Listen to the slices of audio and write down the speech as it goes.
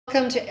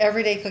Welcome to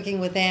Everyday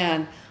Cooking with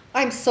Ann.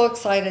 I'm so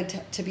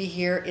excited to be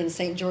here in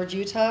St. George,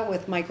 Utah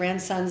with my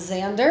grandson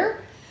Xander,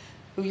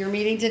 who you're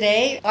meeting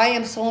today. I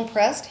am so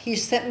impressed. He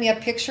sent me a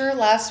picture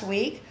last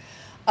week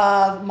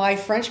of my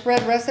French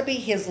bread recipe,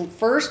 his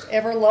first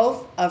ever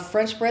loaf of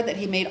French bread that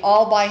he made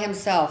all by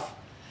himself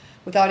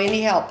without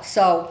any help.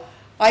 So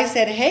I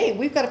said, hey,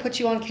 we've got to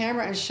put you on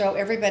camera and show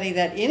everybody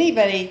that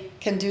anybody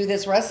can do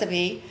this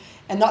recipe.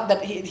 And not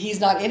that he's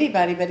not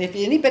anybody, but if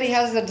anybody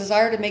has a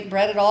desire to make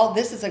bread at all,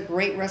 this is a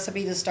great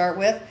recipe to start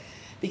with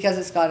because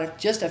it's got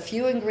just a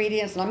few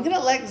ingredients. And I'm going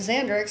to let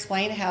Xander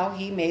explain how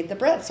he made the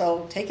bread.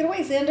 So take it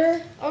away,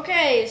 Xander.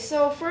 Okay,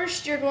 so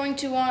first you're going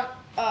to want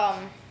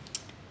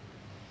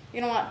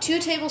 2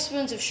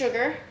 tablespoons of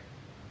sugar,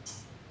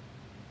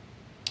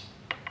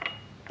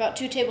 about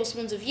 2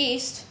 tablespoons of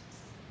yeast.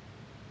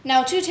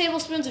 Now 2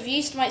 tablespoons of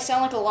yeast might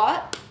sound like a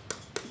lot,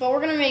 but we're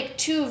going to make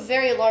 2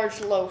 very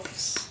large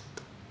loaves.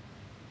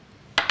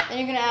 Then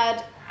you're going to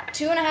add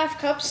 2½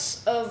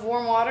 cups of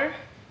warm water,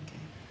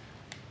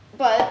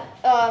 but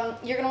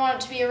you're going to want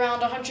it to be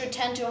around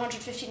 110 to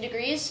 115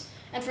 degrees.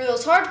 And for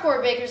those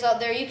hardcore bakers out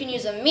there, you can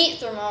use a meat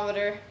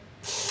thermometer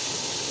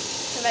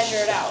to measure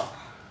it out.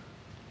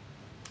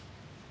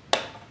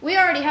 We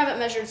already have it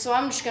measured, so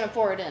I'm just going to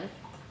pour it in.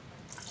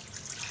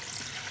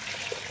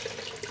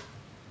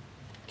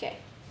 Okay,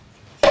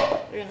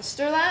 we're going to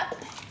stir that.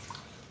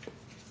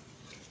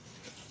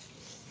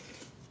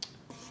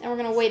 And we're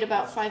going to wait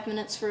about 5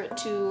 minutes for it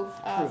to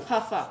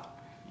puff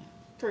up.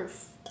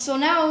 Proof. So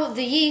now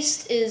the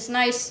yeast is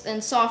nice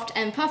and soft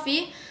and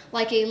puffy,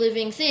 like a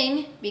living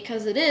thing,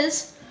 because it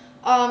is.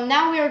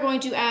 Now we are going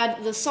to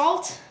add the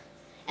salt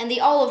and the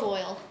olive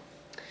oil.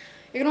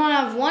 You're going to want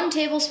to have 1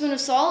 tablespoon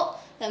of salt.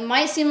 That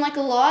might seem like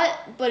a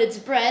lot, but it's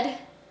bread,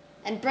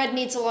 and bread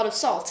needs a lot of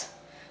salt.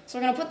 So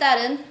we're going to put that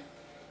in.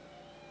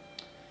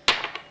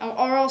 And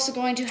we're also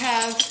going to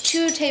have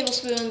 2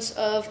 tablespoons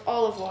of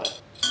olive oil.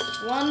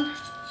 1,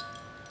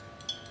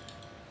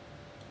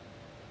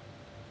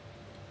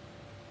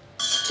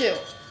 2.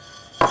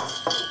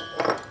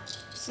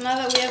 So now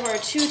that we have our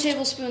 2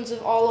 tablespoons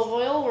of olive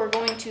oil, we're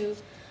going to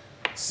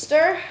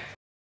stir.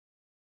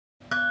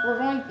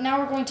 Now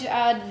we're going to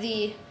add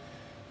the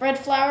bread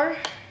flour.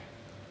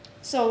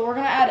 So we're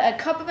going to add 1.5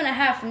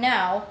 cups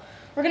now.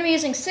 We're going to be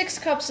using 6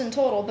 cups in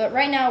total, but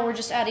right now we're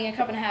just adding 1.5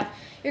 cups.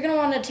 You're going to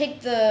want to take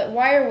the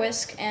wire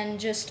whisk and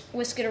just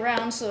whisk it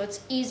around so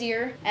it's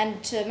easier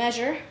and to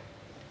measure.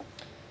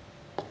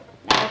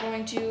 Now we're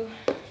going to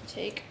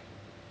take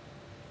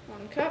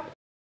 1 cup.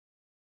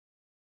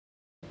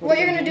 What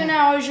you're going to do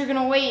now is you're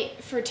going to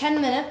wait for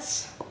 10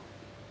 minutes,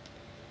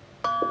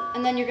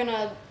 and then you're going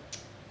to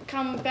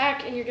come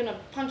back and you're going to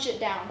punch it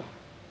down.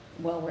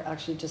 Well, we're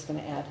actually just going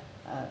to add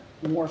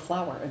more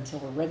flour until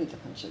we're ready to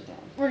punch it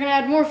down. We're going to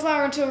add more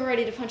flour until we're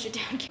ready to punch it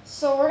down.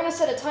 So we're going to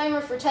set a timer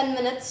for 10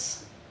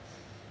 minutes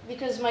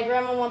because my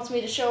grandma wants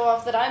me to show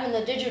off that I'm in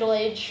the digital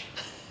age.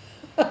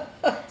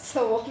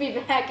 So we'll be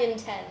back in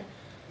 10.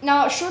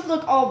 Now it should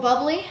look all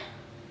bubbly.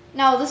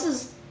 Now this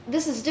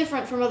is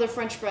different from other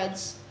French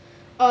breads.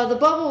 The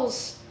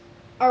bubbles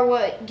are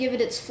what give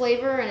it its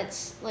flavor and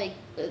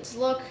its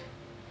look.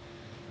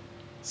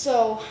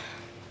 So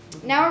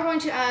now we're going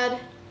to add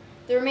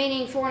the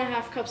remaining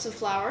 4½ cups of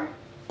flour.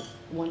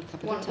 1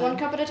 cup at a time. 1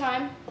 cup at a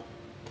time.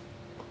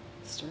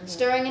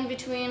 Stirring in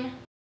between.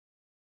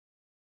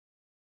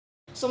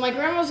 So my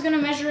grandma's going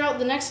to measure out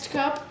the next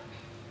cup.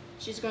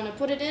 She's going to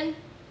put it in.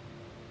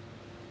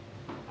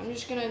 I'm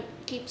just going to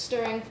keep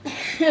stirring.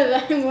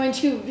 I'm going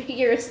to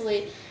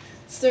vigorously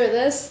stir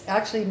this.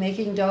 Actually,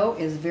 making dough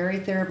is very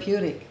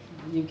therapeutic.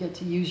 You get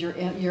to use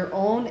your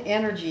own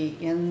energy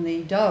in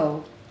the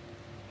dough,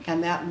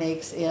 and that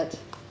makes it,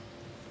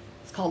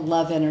 it's called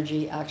love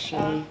energy,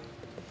 actually.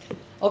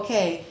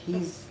 Okay,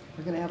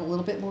 we're going to add a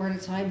little bit more at a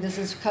time. This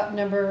is cup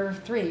number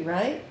 3,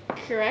 right?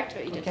 Correct.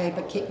 But you did okay,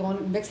 but keep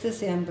going. Mix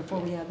this in before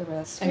we add the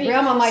rest. And Sweet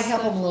Grandma might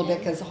help him a little bit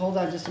because, hold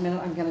on just a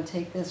minute, I'm going to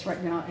take this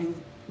right now and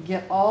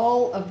get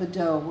all of the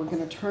dough. We're going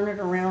to turn it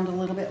around a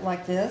little bit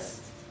like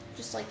this.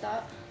 Just like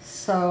that.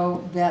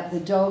 So that the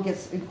dough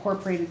gets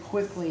incorporated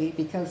quickly,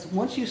 because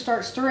once you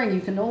start stirring,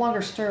 you can no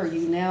longer stir.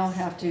 You now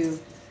have to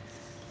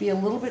be a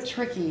little bit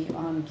tricky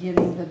on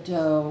getting the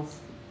dough.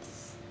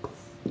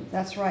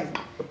 That's right.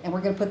 And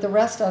we're going to put the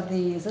rest of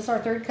is this our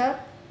 3rd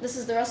cup? This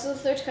is the rest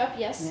of the 3rd cup,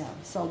 yes. Yeah.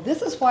 So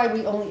this is why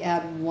we only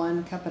add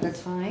 1 cup at a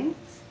time.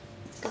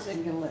 I'm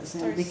going to let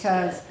Xander,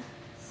 because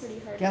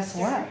guess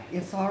what?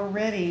 It's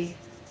already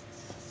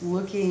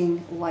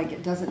looking like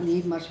it doesn't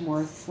need much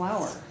more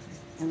flour.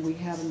 And we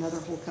have another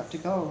whole cup to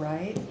go,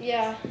 right?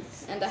 Yeah,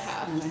 and a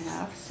half. And a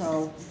half.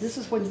 So this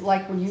is when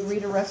you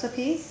read a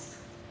recipe,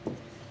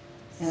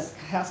 and it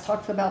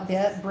talks about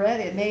bread,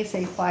 it may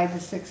say 5 to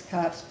 6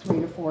 cups,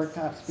 3 to 4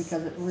 cups,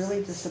 because it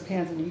really just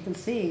depends. And you can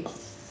see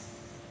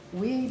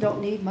we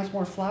don't need much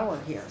more flour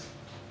here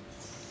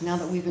now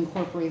that we've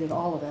incorporated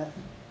all of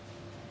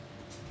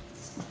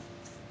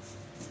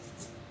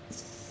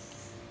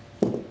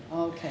it.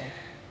 Okay.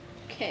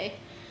 Okay.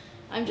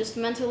 I'm just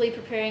mentally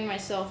preparing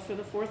myself for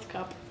the 4th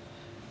cup.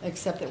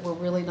 except that we're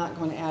really not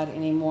going to add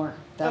any more.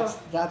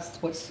 That's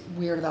what's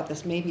weird about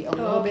this. Maybe a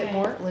little bit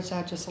more. Let's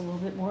add just a little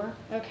bit more.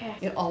 Okay.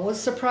 It always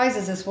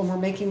surprises us when we're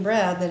making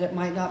bread that it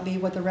might not be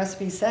what the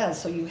recipe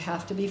says, so you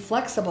have to be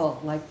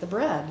flexible, like the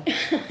bread.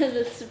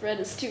 This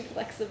bread is too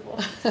flexible.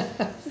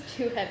 It's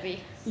too heavy.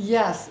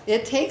 Yes,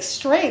 it takes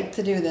strength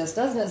to do this,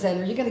 doesn't it,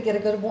 Xander? You're going to get a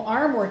good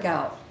arm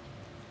workout.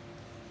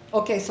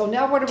 Okay, so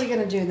now what are we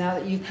going to do now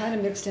that you've kind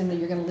of mixed in that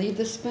you're going to leave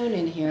the spoon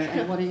in here,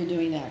 and what are you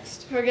doing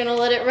next? We're going to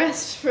let it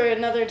rest for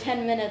another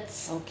 10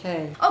 minutes.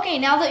 Okay. Okay,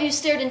 now that you've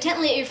stared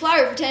intently at your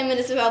flour for 10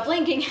 minutes without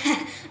blinking,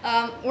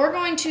 we're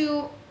going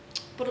to,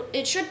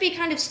 it should be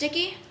kind of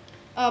sticky,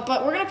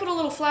 but we're going to put a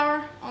little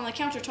flour on the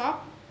countertop.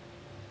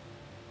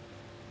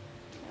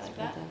 Like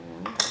that.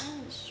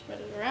 Spread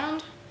it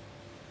around.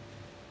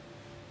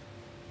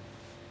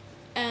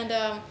 And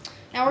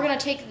now we're going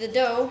to take the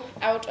dough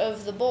out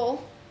of the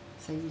bowl.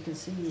 So you can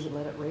see you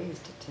let it raise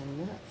to 10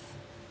 minutes.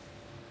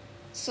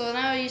 So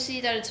now you see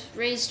that it's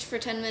raised for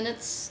 10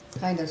 minutes.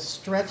 Kind of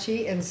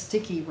stretchy and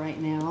sticky right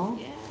now.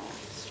 Yeah,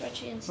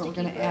 stretchy and sticky. But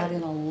we're going to add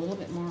in a little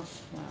bit more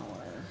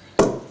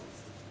flour.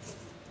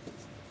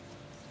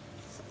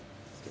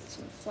 Get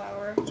some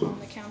flour on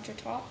the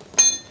countertop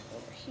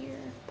over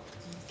here.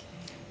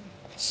 Okay.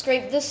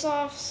 Scrape this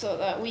off so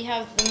that we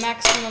have the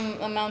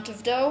maximum amount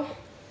of dough.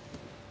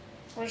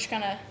 We're just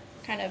gonna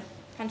kind of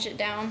punch it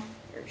down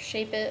or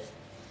shape it.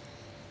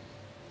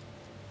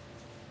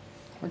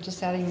 We're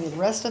just adding the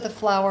rest of the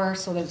flour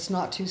so that it's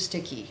not too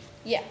sticky.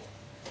 Yeah.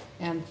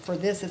 And for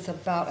this, it's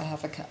about a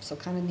half a cup. So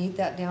kind of knead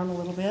that down a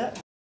little bit.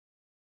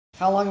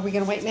 How long are we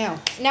going to wait now?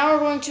 Now we're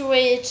going to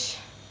wait,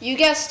 you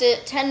guessed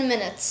it, 10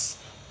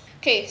 minutes.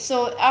 Okay,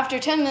 so after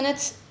 10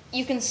 minutes,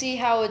 you can see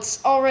how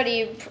it's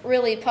already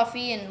really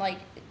puffy and like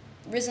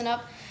risen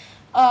up.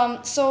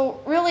 So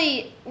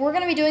really, we're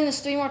going to be doing this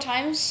 3 more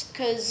times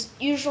because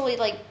usually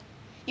like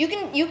you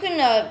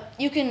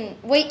can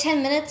wait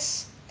 10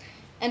 minutes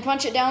and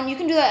punch it down. You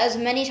can do that as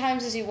many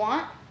times as you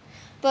want,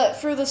 but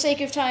for the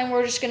sake of time,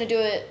 we're just going to do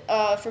it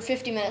for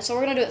 50 minutes. So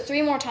we're going to do it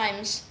 3 more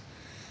times.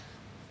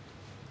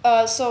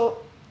 So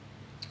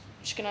I'm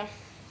just going to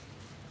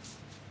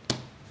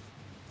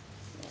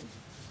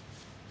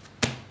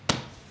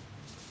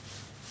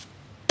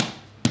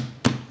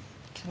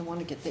kind of want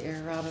to get the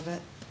air out of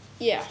it.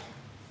 Yeah.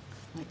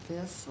 Like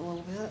this a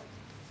little bit.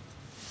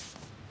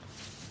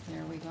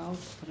 There we go.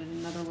 Put it in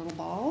another little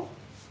ball.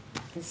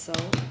 And so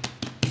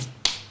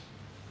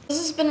this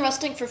has been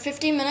resting for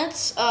 15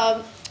 minutes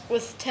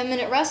with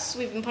 10-minute rests.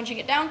 We've been punching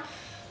it down.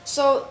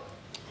 So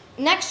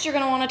next you're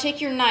going to want to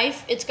take your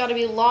knife. It's got to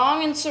be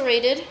long and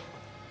serrated.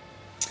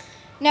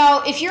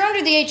 Now, if you're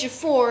under the age of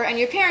 4 and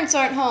your parents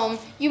aren't home,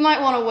 you might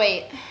want to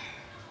wait.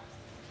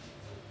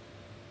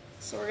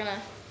 So we're going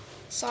to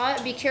saw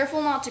it. Be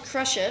careful not to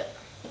crush it.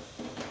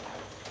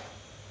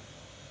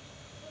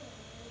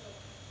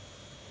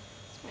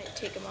 This might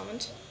take a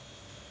moment.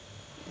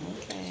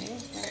 Okay,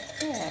 that's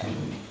good.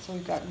 So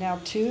we've got now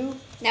 2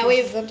 now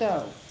pieces of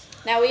dough.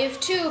 Now we have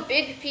 2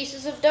 big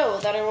pieces of dough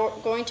that are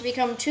going to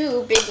become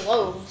 2 big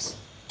loaves.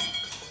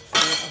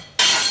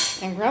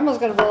 And Grandma's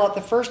going to roll out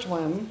the first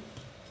one.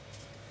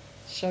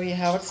 Show you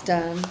how it's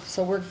done.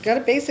 So we're going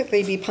to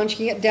basically be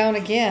punching it down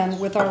again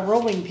with our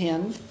rolling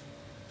pin.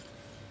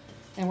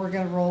 And we're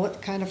going to roll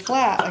it kind of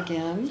flat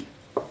again.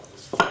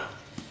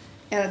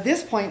 And at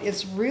this point,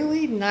 it's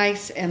really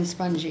nice and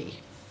spongy,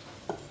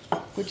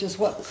 which is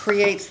what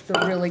creates the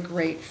really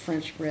great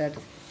French bread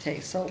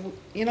taste. So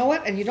you know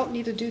what? And you don't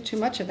need to do too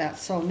much of that.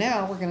 So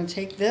now we're going to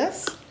take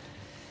this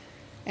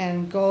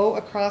and go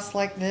across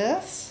like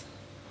this.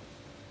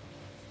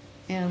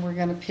 And we're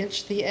going to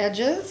pinch the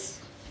edges.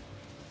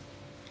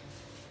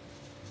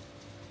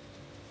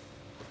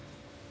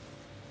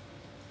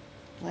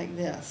 Like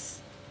this.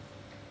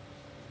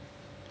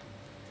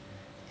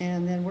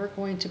 And then we're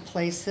going to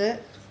place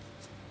it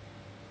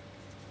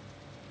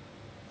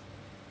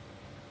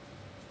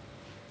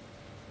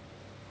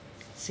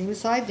seam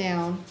side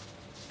down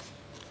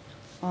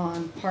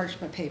on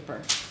parchment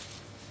paper,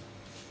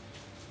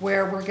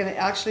 where we're going to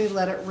actually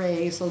let it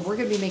raise. So we're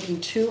going to be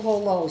making 2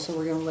 whole loaves, so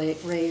we're going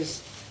to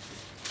raise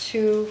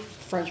 2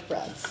 French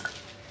breads.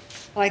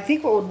 And I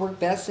think what would work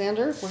best,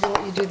 Xander, we're going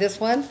to let you do this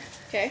one.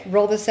 Okay.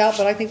 Roll this out,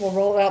 but I think we'll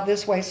roll it out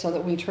this way so that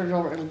when we turn it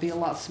over, it'll be a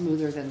lot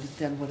smoother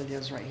than what it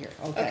is right here.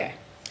 Okay.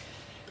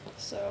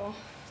 So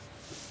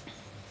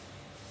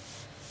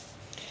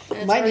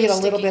you might need a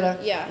little bit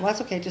of, yeah. Well,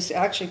 that's okay. Just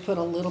actually put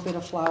a little bit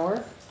of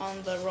flour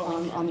on the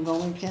rolling pin. On the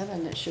rolling pin,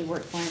 and it should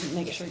work fine.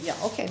 Make sure, yeah,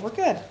 okay, we're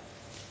good.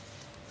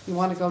 You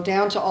want to go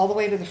down to all the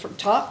way to the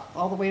top,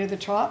 all the way to the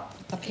top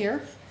up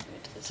here,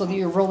 so that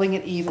you're rolling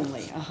it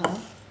evenly. Uh-huh.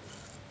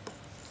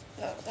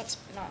 Oh, that's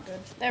not good.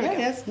 There we go. It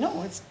is.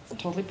 No, it's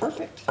totally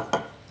perfect.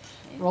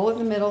 Roll it in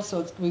the middle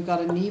so we've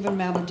got an even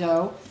amount of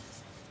dough.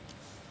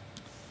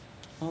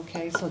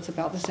 Okay, so it's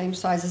about the same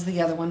size as the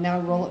other one. Now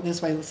roll it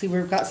this way. Let's see,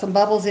 we've got some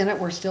bubbles in it.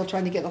 We're still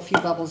trying to get a few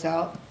bubbles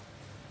out.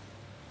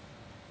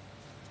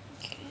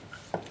 Okay.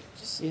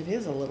 It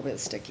is a little bit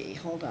sticky.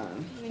 Hold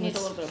on. We need a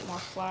little bit more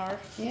flour.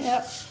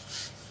 Yep.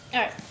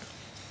 All right.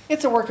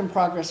 It's a work in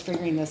progress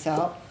figuring this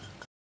out.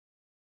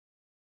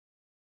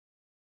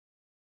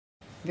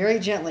 Very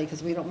gently,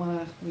 because we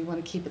want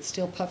to keep it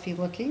still puffy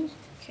looking.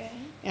 Okay.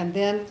 And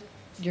then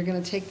you're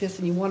going to take this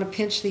and you want to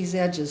pinch these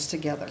edges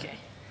together. Okay.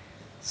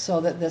 So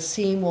that the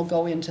seam will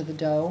go into the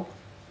dough.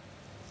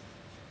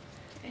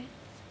 Okay.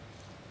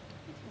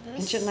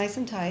 Pinch it nice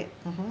and tight.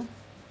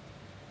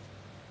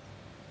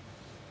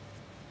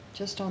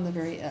 Just on the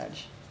very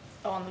edge.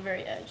 Oh, on the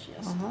very edge,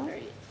 yes.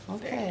 Very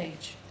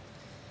edge.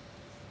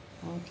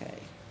 Okay.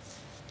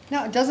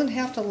 Now, it doesn't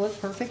have to look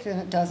perfect, and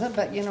it doesn't,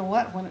 but you know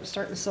what? When it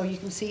starts, so you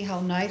can see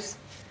how nice.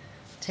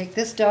 Take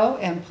this dough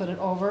and put it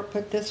over,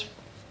 put this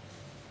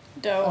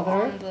dough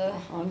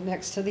on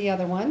next to the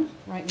other one,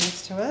 right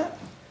next to it.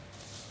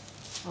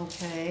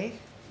 Okay.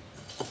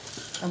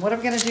 And what are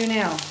we going to do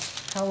now?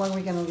 How long are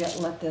we going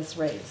to let this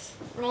raise?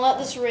 We're going to let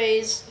this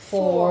raise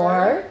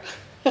for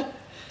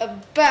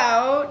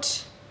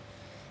about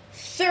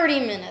 30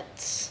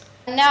 minutes.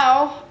 And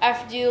now,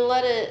 after you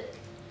let it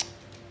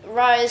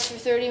rise for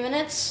 30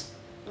 minutes,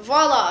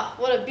 voila!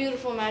 What a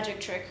beautiful magic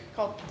trick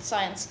called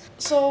science.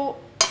 So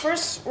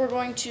first we're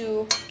going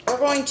to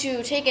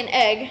take an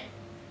egg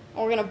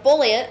and we're going to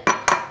bully it.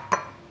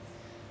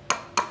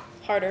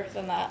 Harder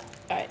than that.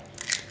 Alright.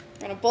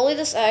 We're going to bully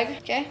this egg,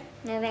 okay?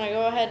 And we're going to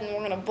go ahead and we're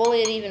going to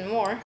bully it even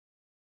more.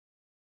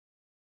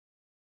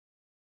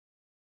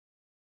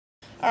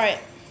 Alright.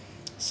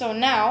 So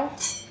now,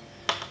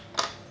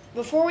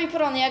 before we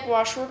put on the egg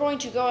wash, we're going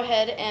to go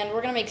ahead and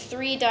we're going to make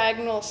 3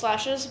 diagonal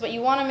slashes, but you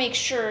want to make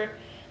sure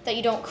that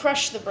you don't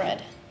crush the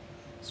bread.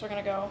 So we're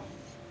going to go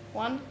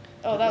 1.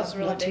 Oh, that was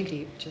really not big. Too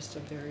deep, just a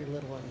very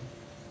little one.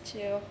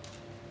 2,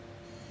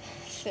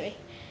 3.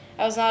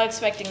 I was not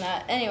expecting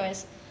that.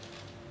 Anyways,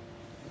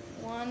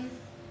 1,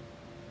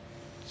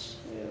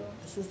 2.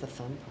 This is the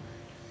fun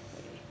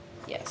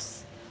part.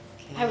 Yes.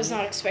 Okay. I was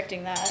not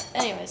expecting that.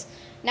 Anyways,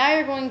 now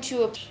you're going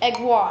to egg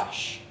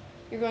wash.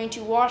 You're going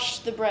to wash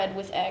the bread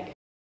with egg.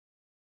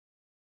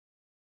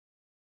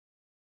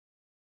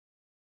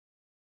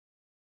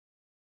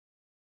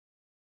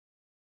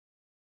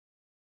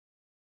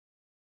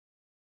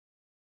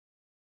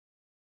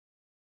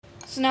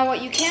 So now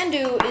what you can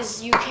do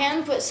is you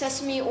can put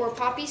sesame or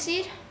poppy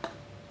seed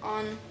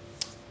on.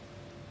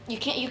 You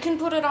can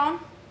put it on.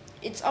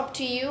 It's up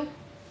to you.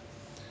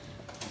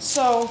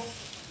 So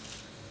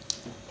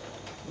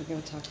we're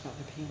going to talk about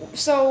the pan.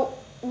 So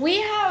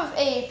we have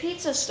a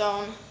pizza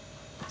stone.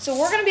 So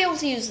we're going to be able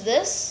to use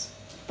this,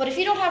 but if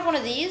you don't have one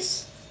of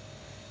these,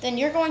 then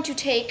you're going to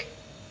take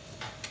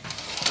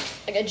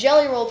like a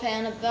jelly roll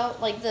pan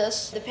about like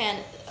this, the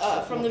pan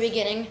from the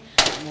beginning,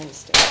 It won't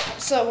stick.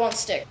 so it won't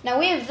stick. Now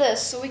we have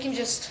this, so we can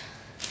just,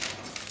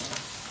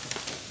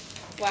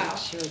 wow. Make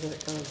sure that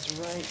it goes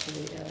right to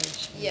the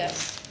edge.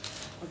 Yes.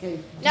 Okay.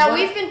 Now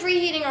we've been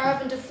preheating our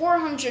oven to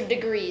 400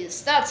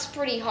 degrees. That's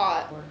pretty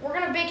hot. We're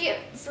going to bake it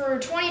for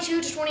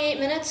 22 to 28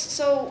 minutes,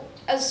 so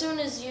as soon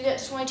as you get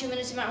to 22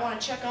 minutes, you might want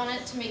to check on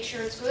it to make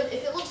sure it's good.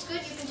 If it looks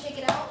good, you can take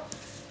it out.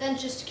 Then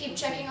just keep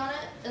checking on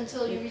it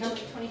until you reach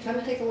like 22 minutes.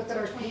 Come take a look at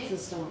our pizza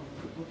stone,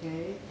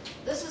 okay?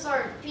 This is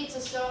our pizza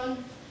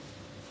stone.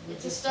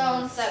 It's a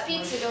stone that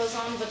pizza goes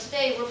on, but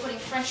today we're putting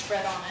French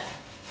bread on it.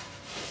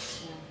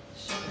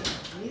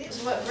 This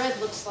is what bread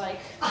looks like.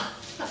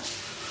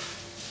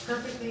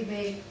 Perfectly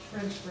baked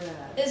French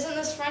bread. Isn't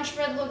this French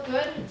bread look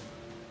good?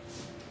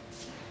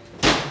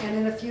 And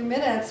in a few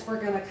minutes,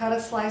 we're going to cut a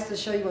slice to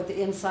show you what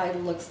the inside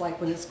looks like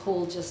when it's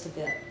cooled just a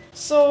bit.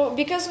 So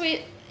because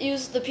we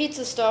use the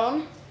pizza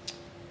stone,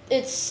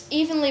 it's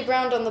evenly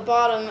browned on the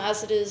bottom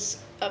as it is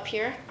up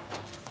here.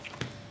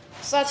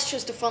 So that's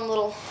just a fun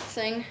little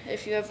thing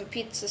if you have a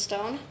pizza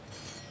stone.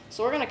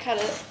 So we're going to cut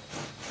it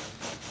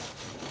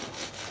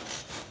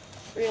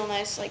real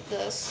nice like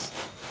this.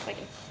 If I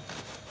can.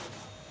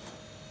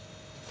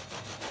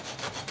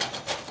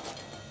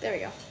 There we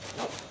go.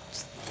 Oh.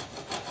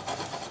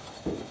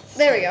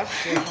 There we go.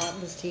 Still hot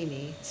and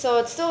steamy. So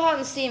it's still hot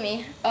and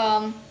steamy.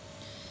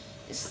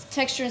 Its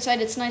texture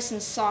inside, it's nice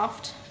and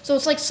soft. So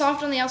it's like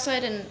soft on the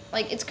outside and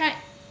like it's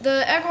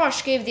the egg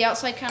wash gave the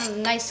outside kind of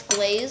nice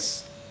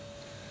glaze.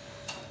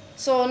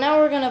 So now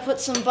we're gonna put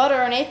some butter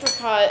and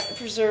apricot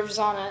preserves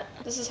on it.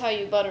 This is how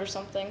you butter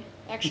something.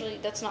 Actually,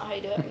 that's not how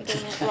you do it. I'm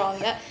doing it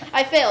wrong.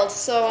 I failed.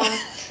 So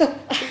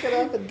pick it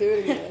up and do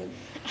it again.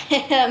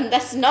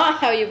 That's not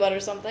how you butter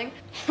something.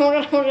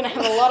 We're gonna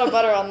have a lot of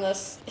butter on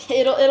this.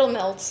 It'll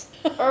melt.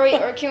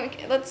 Or can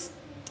we? Let's.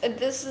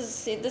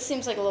 This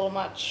seems like a little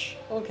much.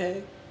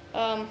 Okay.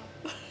 All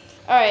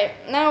right.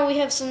 Now we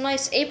have some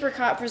nice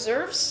apricot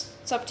preserves.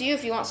 It's up to you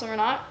if you want some or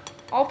not.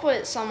 I'll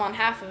put some on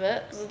half of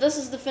it. So this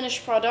is the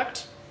finished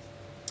product.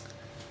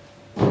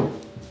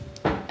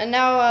 And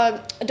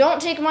now,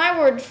 don't take my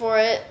word for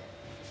it.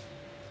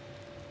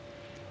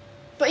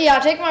 But yeah,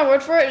 take my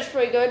word for it. It's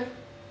pretty good.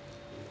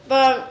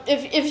 But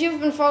if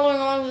you've been following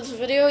along with this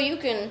video, you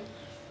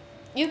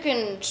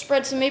can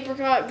spread some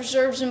apricot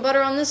preserves and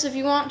butter on this if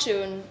you want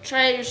to, and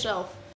try it yourself.